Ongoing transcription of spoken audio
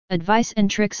Advice and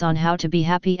tricks on how to be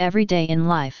happy every day in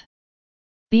life.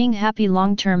 Being happy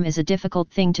long term is a difficult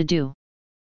thing to do.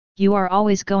 You are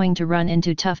always going to run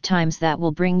into tough times that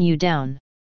will bring you down.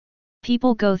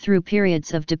 People go through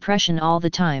periods of depression all the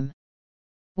time.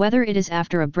 Whether it is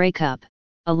after a breakup,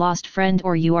 a lost friend,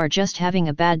 or you are just having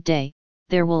a bad day,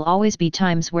 there will always be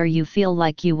times where you feel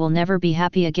like you will never be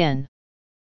happy again.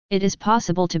 It is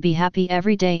possible to be happy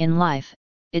every day in life,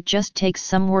 it just takes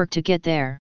some work to get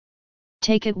there.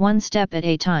 Take it one step at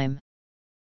a time.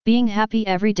 Being happy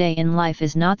every day in life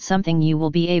is not something you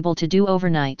will be able to do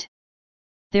overnight.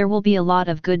 There will be a lot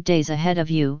of good days ahead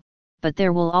of you, but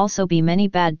there will also be many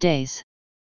bad days.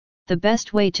 The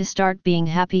best way to start being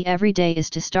happy every day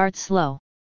is to start slow.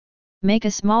 Make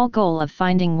a small goal of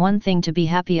finding one thing to be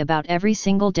happy about every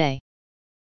single day.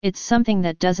 It's something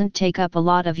that doesn't take up a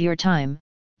lot of your time,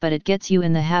 but it gets you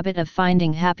in the habit of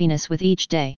finding happiness with each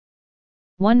day.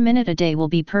 1 minute a day will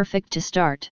be perfect to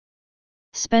start.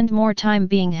 Spend more time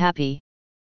being happy.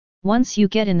 Once you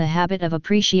get in the habit of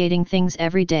appreciating things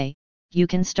every day, you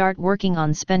can start working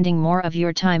on spending more of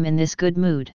your time in this good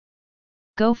mood.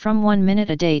 Go from 1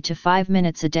 minute a day to 5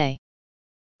 minutes a day.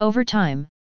 Over time,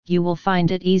 you will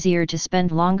find it easier to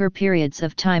spend longer periods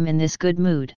of time in this good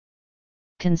mood.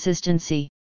 Consistency.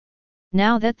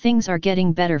 Now that things are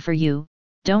getting better for you,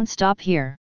 don't stop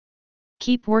here.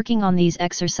 Keep working on these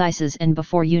exercises, and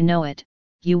before you know it,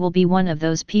 you will be one of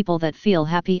those people that feel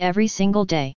happy every single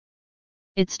day.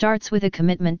 It starts with a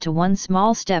commitment to one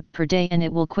small step per day, and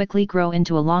it will quickly grow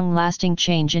into a long-lasting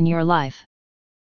change in your life.